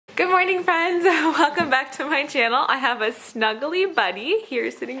Good morning, friends. Welcome back to my channel. I have a snuggly buddy here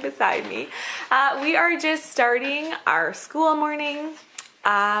sitting beside me. We are just starting our school morning.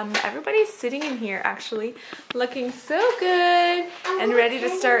 Everybody's sitting in here actually looking so good and ready to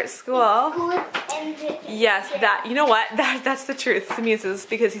start school. Yes, that, you know what, that's the truth. Simeon says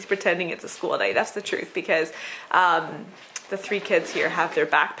because he's pretending it's a school day. That's the truth because the three kids here have their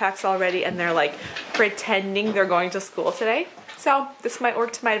backpacks already and they're like pretending they're going to school today. So this might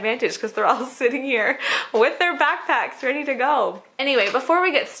work to my advantage because they're all sitting here with their backpacks ready to go. Anyway, before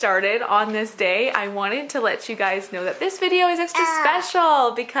we get started on this day, I wanted to let you guys know that this video is extra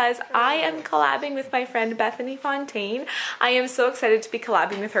special because I am collabing with my friend Bethany Fontaine. I am so excited to be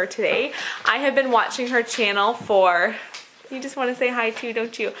collabing with her today. I have been watching her channel for, you just want to say hi too,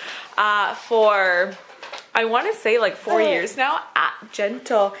 don't you? I want to say like 4 years now at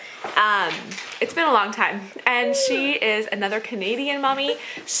Gentle. It's been a long time. And she is another Canadian mommy.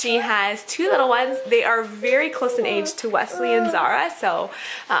 She has two little ones. They are very close in age to Wesley and Zara, so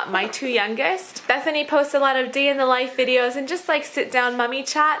my two youngest. Bethany posts a lot of day in the life videos and just like sit down mommy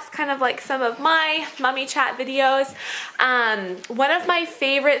chats, kind of like some of my mommy chat videos. One of my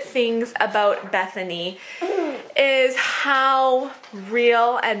favorite things about Bethany is how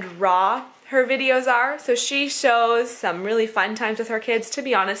real and raw her videos are. So she shows some really fun times with her kids. To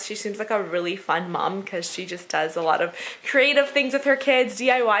be honest, she seems like a really fun mom because she just does a lot of creative things with her kids,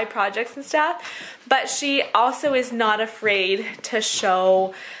 DIY projects and stuff. But she also is not afraid to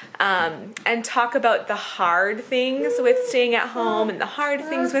show and talk about the hard things with staying at home and the hard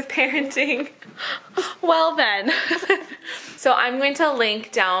things with parenting. Well then. So I'm going to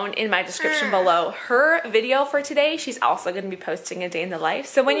link down in my description below her video for today. She's also going to be posting a day in the life.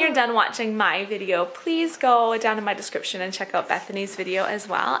 So when you're done watching my video, please go down in my description and check out Bethany's video as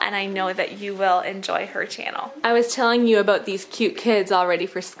well. And I know that you will enjoy her channel. I was telling you about these cute kids all ready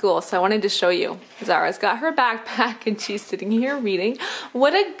for school, so I wanted to show you. Zara's got her backpack and she's sitting here reading.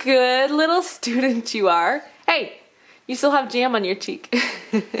 What a good little student you are. Hey, you still have jam on your cheek.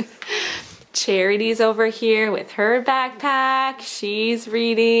 Charity's over here with her backpack. She's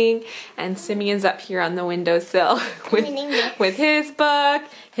reading. And Simeon's up here on the windowsill with his book.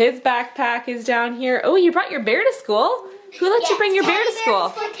 His backpack is down here. Oh, you brought your bear to school? Who let you bring your bear to school?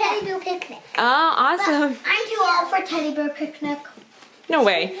 For teddy bear picnic. Oh, awesome. But I'm too old for teddy bear picnic. No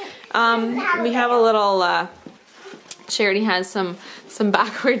way. We have a little, Charity has some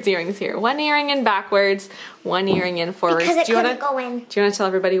backwards earrings here. One earring in backwards, one earring in forwards. Because it couldn't go in. Do you want to tell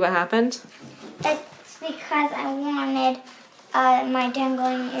everybody what happened? It's because I wanted my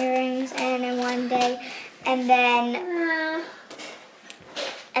dangling earrings in one day, and then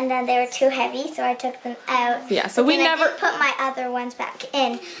they were too heavy, so I took them out. Yeah, so we never I didn't put my other ones back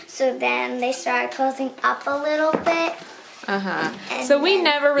in, so then they started closing up a little bit. So we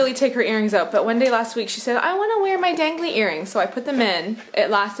never really take her earrings out, but one day last week she said, I want to wear my dangly earrings. So I put them in.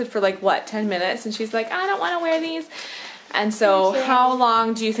 It lasted for like, what, 10 minutes? And she's like, I don't want to wear these. And so how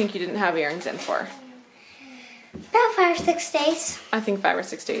long do you think you didn't have earrings in for? About 5 or 6 days. I think 5 or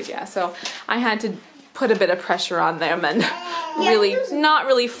 6 days, yeah. So I had to put a bit of pressure on them and really, not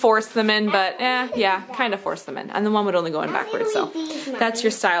really force them in, but yeah, kind of force them in. And the one would only go in backwards, so that's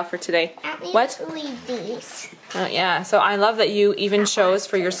your style for today. What? These. Oh yeah, so I love that you even chose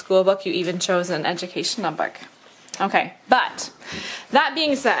for your school book, you even chose an educational book. Okay, but that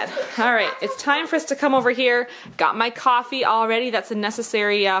being said, all right, it's time for us to come over here. Got my coffee already. That's a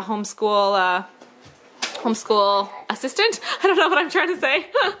necessary homeschool assistant. I don't know what I'm trying to say.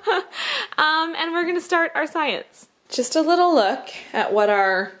 And we're gonna start our science. Just a little look at what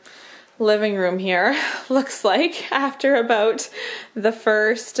our living room here looks like after about the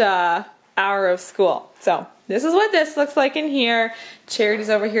first hour of school. So this is what this looks like in here. Charity's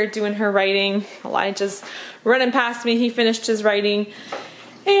over here doing her writing. Elijah's running past me. He finished his writing.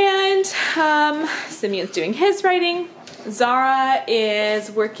 And Simeon's doing his writing. Zara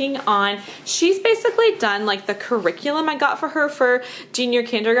is working on, she's basically done like the curriculum I got for her for junior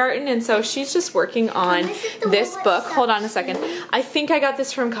kindergarten, and so she's just working on this book. Hold on a second. I think I got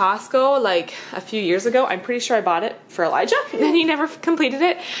this from Costco like a few years ago. I'm pretty sure I bought it for Elijah and he never completed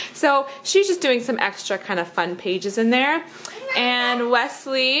it. So she's just doing some extra kind of fun pages in there. And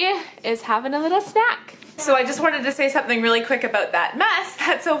Wesley is having a little snack. So I just wanted to say something really quick about that mess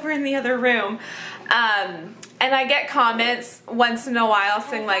that's over in the other room. And I get comments once in a while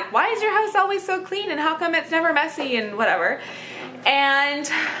saying like, why is your house always so clean and how come it's never messy and whatever. And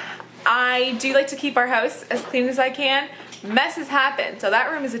I do like to keep our house as clean as I can. Messes happen, so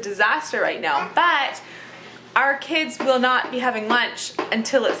that room is a disaster right now, but our kids will not be having lunch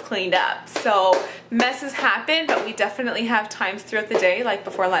until it's cleaned up. So messes happen, but we definitely have times throughout the day, like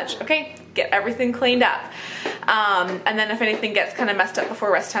before lunch. Okay, get everything cleaned up. And then if anything gets kind of messed up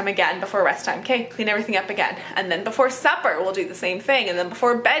before rest time, again, before rest time, okay, clean everything up again. And then before supper, we'll do the same thing. And then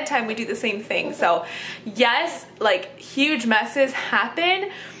before bedtime, we do the same thing. So yes, like huge messes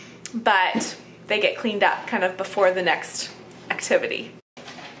happen, but they get cleaned up kind of before the next activity.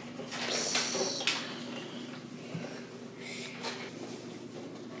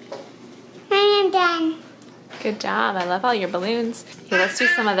 I am done. Good job. I love all your balloons. Okay, let's do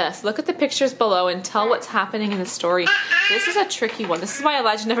some of this. Look at the pictures below and tell what's happening in the story. This is a tricky one. This is why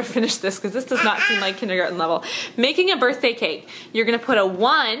Elijah never finished this, because this does not seem like kindergarten level. Making a birthday cake. You're going to put a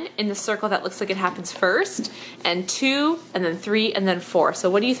 1 in the circle that looks like it happens first, and 2, and then 3, and then 4. So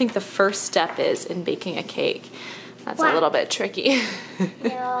what do you think the first step is in baking a cake? That's a little bit tricky.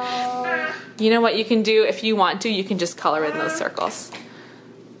 No. You know what you can do? If you want to, you can just color in those circles.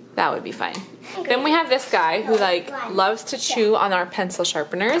 That would be fine. Then we have this guy who like loves to chew on our pencil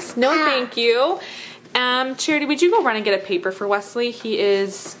sharpeners. No thank you. Charity, would you go run and get a paper for Wesley? He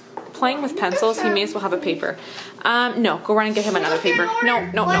is playing with pencils. He may as well have a paper. No, go run and get him another paper. No,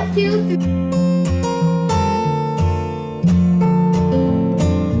 no, no.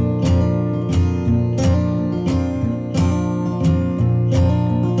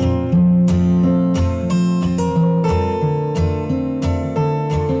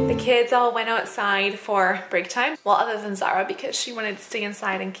 Kids all went outside for break time. Well, other than Zara, because she wanted to stay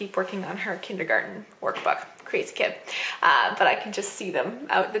inside and keep working on her kindergarten workbook. Crazy kid. But I can just see them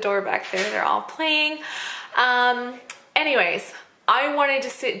out the door back there. They're all playing. Anyways, I wanted to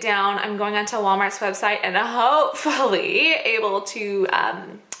sit down. I'm going onto Walmart's website and hopefully able to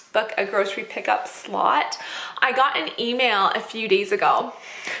book a grocery pickup slot. I got an email a few days ago.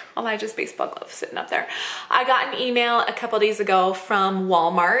 Elijah's baseball glove sitting up there. I got an email a couple days ago from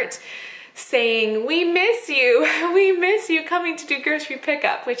Walmart saying, we miss you coming to do grocery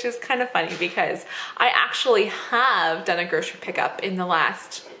pickup, which is kind of funny because I actually have done a grocery pickup in the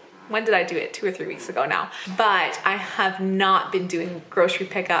last, when did I do it? 2 or 3 weeks ago now. But I have not been doing grocery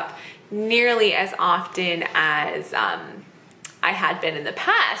pickup nearly as often as I had been in the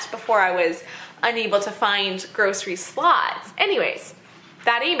past before I was unable to find grocery slots. Anyways,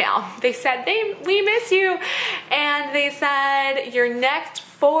 that email, they said, we miss you. And they said, your next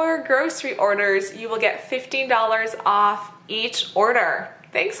 4 grocery orders, you will get $15 off each order.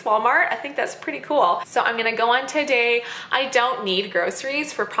 Thanks, Walmart. I think that's pretty cool. So I'm gonna go on today. I don't need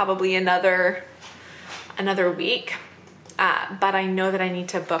groceries for probably another week. But I know that I need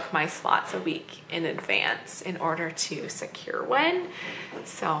to book my slots a week in advance in order to secure one.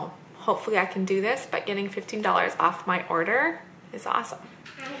 So hopefully I can do this, but getting $15 off my order is awesome.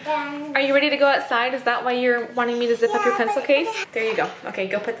 Are you ready to go outside? Is that why you're wanting me to zip up your pencil case? There you go. Okay,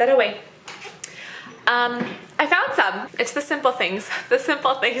 go put that away. I found some. It's the simple things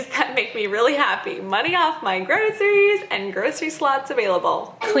that make me really happy. Money off my groceries and grocery slots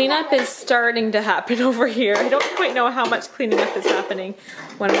available. Cleanup is starting to happen over here. I don't quite know how much cleaning up is happening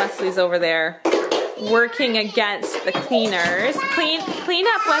when Wesley's over there working against the cleaners. Clean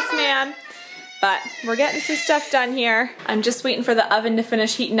up, Wes man. But we're getting some stuff done here. I'm just waiting for the oven to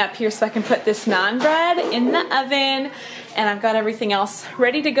finish heating up here so I can put this naan bread in the oven. And I've got everything else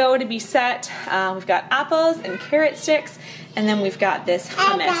ready to go to be set. We've got apples and carrot sticks, and then we've got this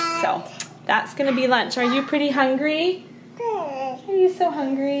hummus. So that's gonna be lunch. Are you pretty hungry? Are you so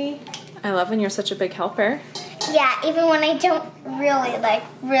hungry? I love when you're such a big helper. Yeah, even when I don't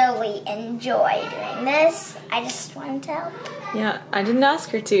really enjoy doing this, I just want to help. Yeah, I didn't ask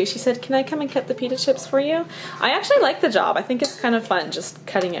her to. She said, can I come and cut the pita chips for you? I actually like the job. I think it's kind of fun just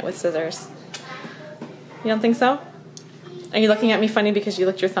cutting it with scissors. You don't think so? Are you looking at me funny because you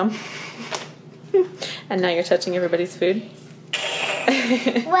licked your thumb? And now you're touching everybody's food?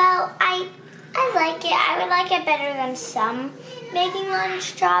 Well, I like it. I would like it better than some making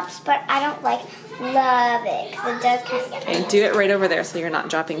lunch jobs, but I don't love it because it does kind of get Okay, do it right over there so you're not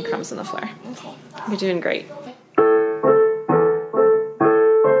dropping crumbs on the floor. Okay. You're doing great.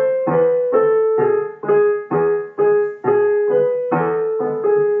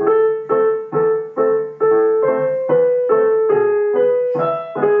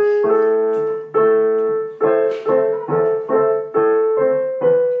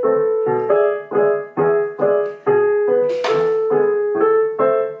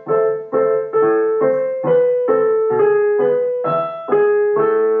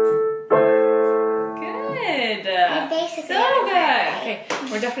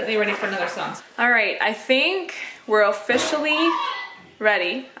 Ready for another song. All right, I think we're officially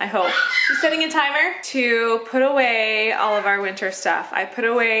ready, I hope. I'm setting a timer to put away all of our winter stuff. I put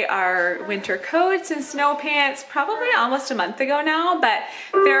away our winter coats and snow pants probably almost a month ago now, but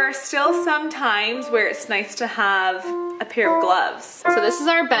there are still some times where it's nice to have a pair of gloves. So this is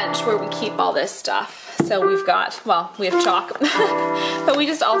our bench where we keep all this stuff. So we've got, well, we have chalk, but we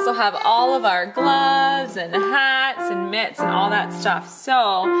just also have all of our gloves and hats and mitts and all that stuff.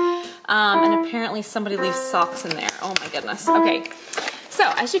 So, and apparently somebody leaves socks in there. Oh my goodness. Okay. So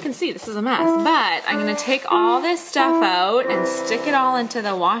as you can see, this is a mess, but I'm gonna take all this stuff out and stick it all into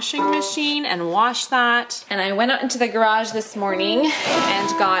the washing machine and wash that. And I went out into the garage this morning and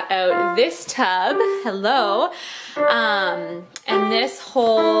got out this tub. Hello. And this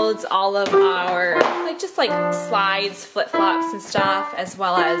holds all of our, just like slides, flip-flops and stuff, as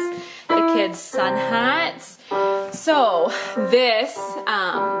well as the kids' sun hats. So this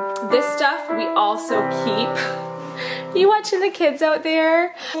stuff we also keep. You watching the kids out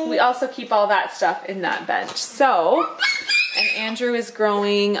there? We also keep all that stuff in that bench. So, and Andrew is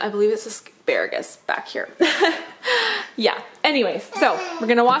growing, I believe it's asparagus back here. Yeah, anyways, so we're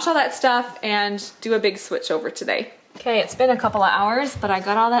gonna wash all that stuff and do a big switch over today. Okay, it's been a couple of hours, but I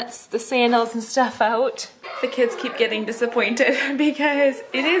got all the sandals and stuff out. The kids keep getting disappointed because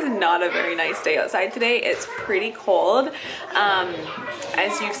it is not a very nice day outside today. It's pretty cold.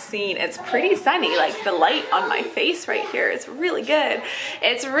 As you've seen, it's pretty sunny. Like the light on my face right here is really good.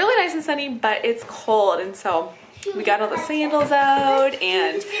 It's really nice and sunny, but it's cold, and so we got all the sandals out,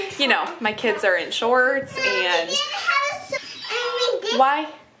 and you know, my kids are in shorts, and why?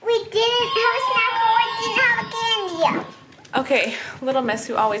 We didn't have a snack, or we didn't have a candy. Okay, little miss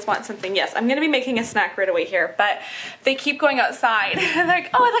who always wants something. Yes, I'm gonna be making a snack right away here, but they keep going outside. They're like,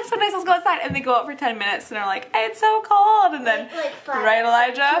 oh, it looks so nice, let's go outside. And they go out for 10 minutes and they're like, hey, it's so cold. And then, right,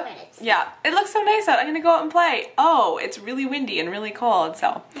 Elijah? 2 minutes. Yeah, it looks so nice out. I'm gonna go out and play. Oh, it's really windy and really cold.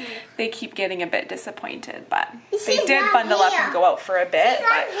 So they keep getting a bit disappointed, but they did bundle up and go out for a bit.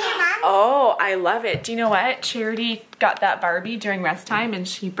 But, oh, I love it. Do you know what? Charity got that Barbie during rest time and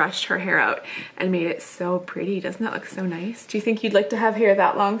she brushed her hair out and made it so pretty. Doesn't that look so nice? Do you think you'd like to have hair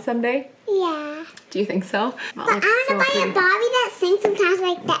that long someday? Yeah. Do you think so? But I want to buy a Barbie that sings sometimes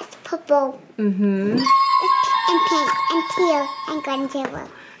like that's purple. Mm-hmm. And pink and teal and gold and silver.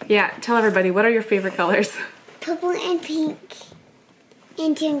 Yeah, tell everybody, what are your favorite colors? Purple and pink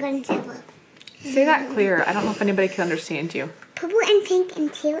and teal and gold and silver. Say that clearer. I don't know if anybody can understand you. Purple and pink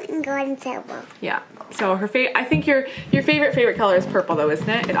and teal and gold and silver. Yeah. So her I think your favorite color is purple though, isn't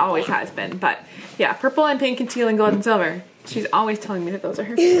it? It always has been. But yeah, purple and pink and teal and gold and silver. She's always telling me that those are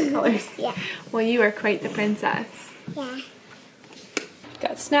her favorite colors. Yeah. Well, you are quite the princess. Yeah.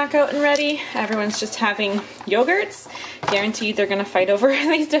 Got snack out and ready. Everyone's just having yogurts. Guaranteed they're gonna fight over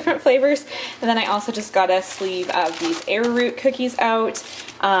these different flavors. And then I also just got a sleeve of these arrowroot cookies out.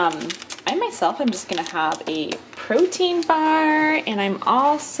 I myself am just gonna have a protein bar, and I'm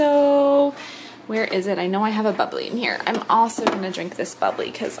also, where is it? I know I have a bubbly in here. I'm also gonna drink this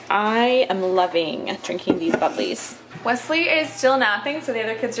bubbly because I am loving drinking these bubblies. Wesley is still napping, so the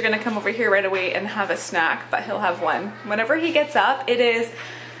other kids are gonna come over here right away and have a snack, but he'll have one whenever he gets up. It is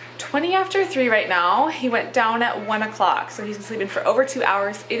 20 after 3 right now. He went down at 1 o'clock, so he's been sleeping for over 2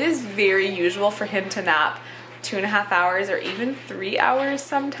 hours. It is very usual for him to nap 2.5 hours or even 3 hours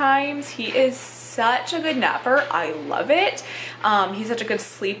sometimes. He is such a good napper. I love it. He's such a good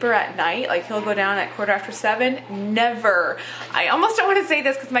sleeper at night. Like he'll go down at 7:15. Never. I almost don't want to say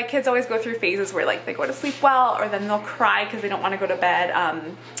this because my kids always go through phases where like they go to sleep well or then they'll cry because they don't want to go to bed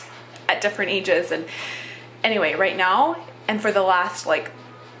at different ages. And anyway, right now and for the last like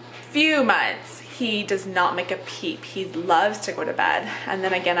few months, he does not make a peep. He loves to go to bed. And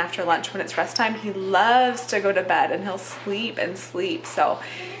then again after lunch when it's rest time, he loves to go to bed and he'll sleep and sleep. So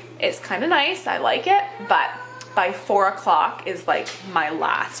it's kind of nice. I like it. But by 4 o'clock is like my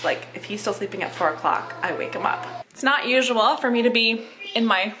last. Like if he's still sleeping at 4 o'clock, I wake him up. It's not usual for me to be in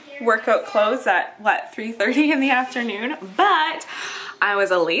my workout clothes at what, 3:30 in the afternoon, but I was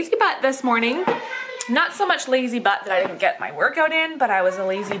a lazy butt this morning. Not so much lazy butt that I didn't get my workout in, but I was a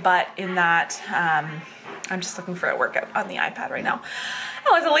lazy butt in that, I'm just looking for a workout on the iPad right now. I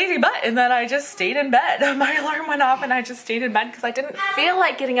was a lazy butt in that I just stayed in bed. My alarm went off and I just stayed in bed because I didn't feel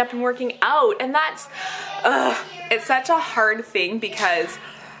like getting up and working out. And that's, it's such a hard thing because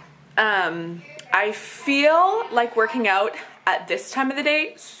I feel like working out at this time of the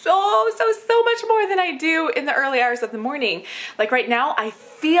day so much more than I do in the early hours of the morning. Like right now, I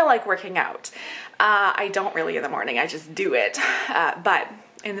feel like working out. I don't really in the morning, I just do it. But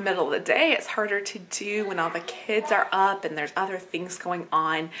in the middle of the day, it's harder to do when all the kids are up and there's other things going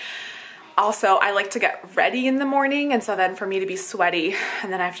on. Also, I like to get ready in the morning, and so then for me to be sweaty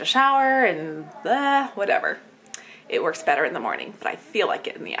and then I have to shower and whatever. It works better in the morning, but I feel like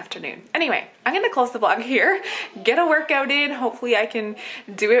it in the afternoon. Anyway, I'm gonna close the vlog here, get a workout in. Hopefully I can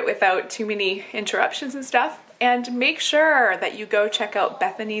do it without too many interruptions and stuff. And make sure that you go check out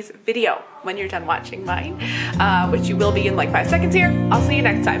Bethany's video when you're done watching mine, which you will be in like 5 seconds here. I'll see you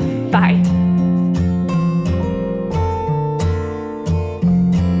next time. Bye.